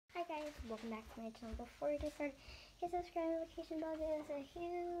welcome back to my channel. Before we get started, hit the subscribe notification bell, give us a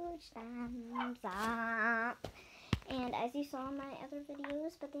huge thumbs up. And as you saw in my other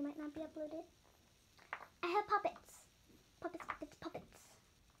videos, but they might not be uploaded, I have puppets. Puppets.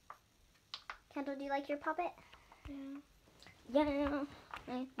 Kendall, do you like your puppet? Yeah,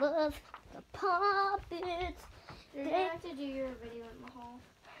 I love the puppets. You're gonna have to do your video in the hall.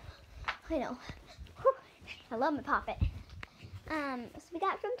 I know. Whew. I love my puppet. So we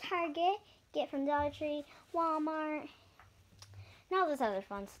got from Target, get from Dollar Tree, Walmart, and all this other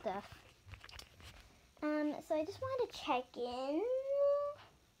fun stuff. So I just wanted to check in.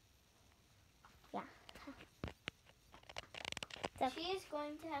 Yeah. So She is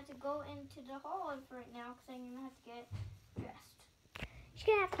going to have to go into the hall right now because I'm gonna have to get dressed. she's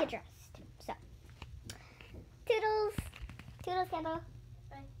gonna have to get dressed. So, toodles, toodles, Kendall.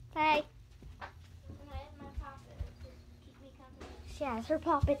 Bye. Bye. And I have my pocket to keep me company. She has her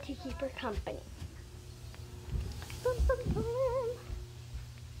puppet to keep her company. Boom, boom, boom.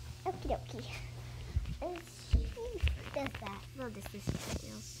 Okie dokie. She does that. Well, this is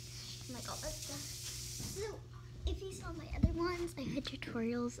tutorials. I'm like all that stuff. So, if you saw my other ones, I had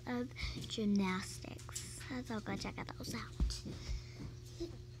tutorials of gymnastics. So go check those out.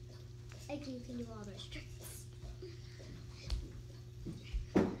 I can do all those tricks.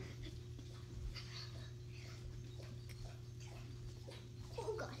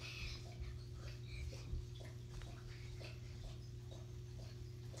 Oh God.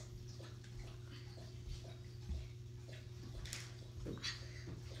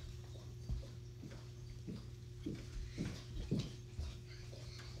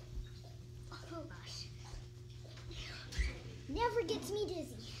 Oh gosh. Never gets me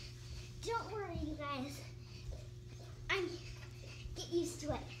dizzy. Don't worry, you guys. Get used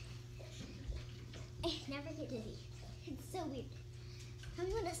to it. I never get dizzy. It's so weird. Tell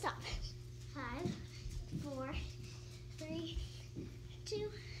me when to stop. 5, 4, 3,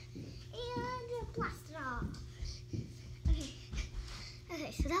 2, and blast it off.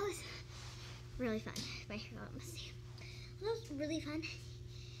 Okay, so that was really fun. My hair got messy. That was really fun.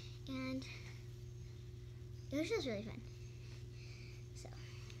 And it was just really fun. So,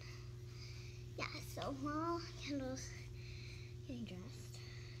 yeah, so while Kendall's getting dressed.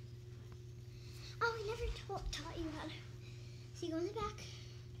 Oh, we never taught you how to. So you go in the back.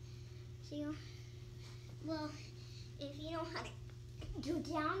 So you go. Well, if you know how to go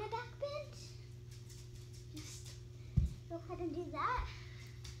down a back bend, just go ahead and do that.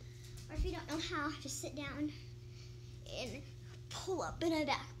 Or if you don't know how, just sit down and pull up in a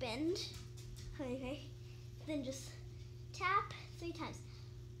back bend. Okay. Then just tap 3 times.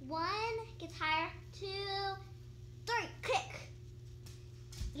 1, gets higher. 2, 3, kick.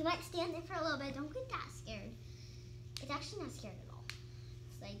 You might stand there for a little bit. Don't get that scared. It's actually not scared at all.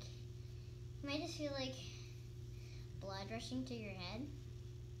 It's like, you might just feel like blood rushing to your head.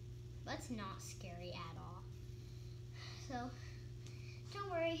 But it's not scary at all. So, don't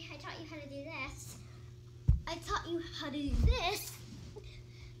worry. I taught you how to do this. I taught you how to do this.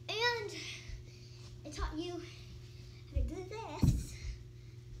 And I taught you how to do this.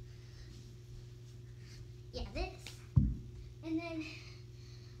 Yeah, this. And then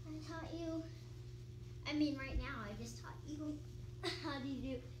I taught you, right now I just taught you how to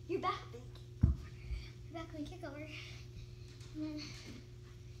do your back bend kick over. Your back bend kick over. And then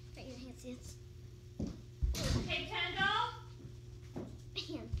right your handstands. Hey, Kendall?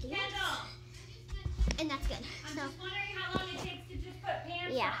 Handstands. Kendall! And that's good. I'm So, just wondering how long it takes to just put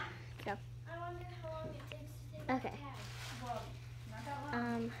pants yeah. on. So, I wonder how long it takes to take off the okay. tag. Well, not that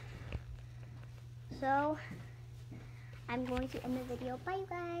long. So I'm going to end the video. Bye,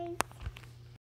 guys.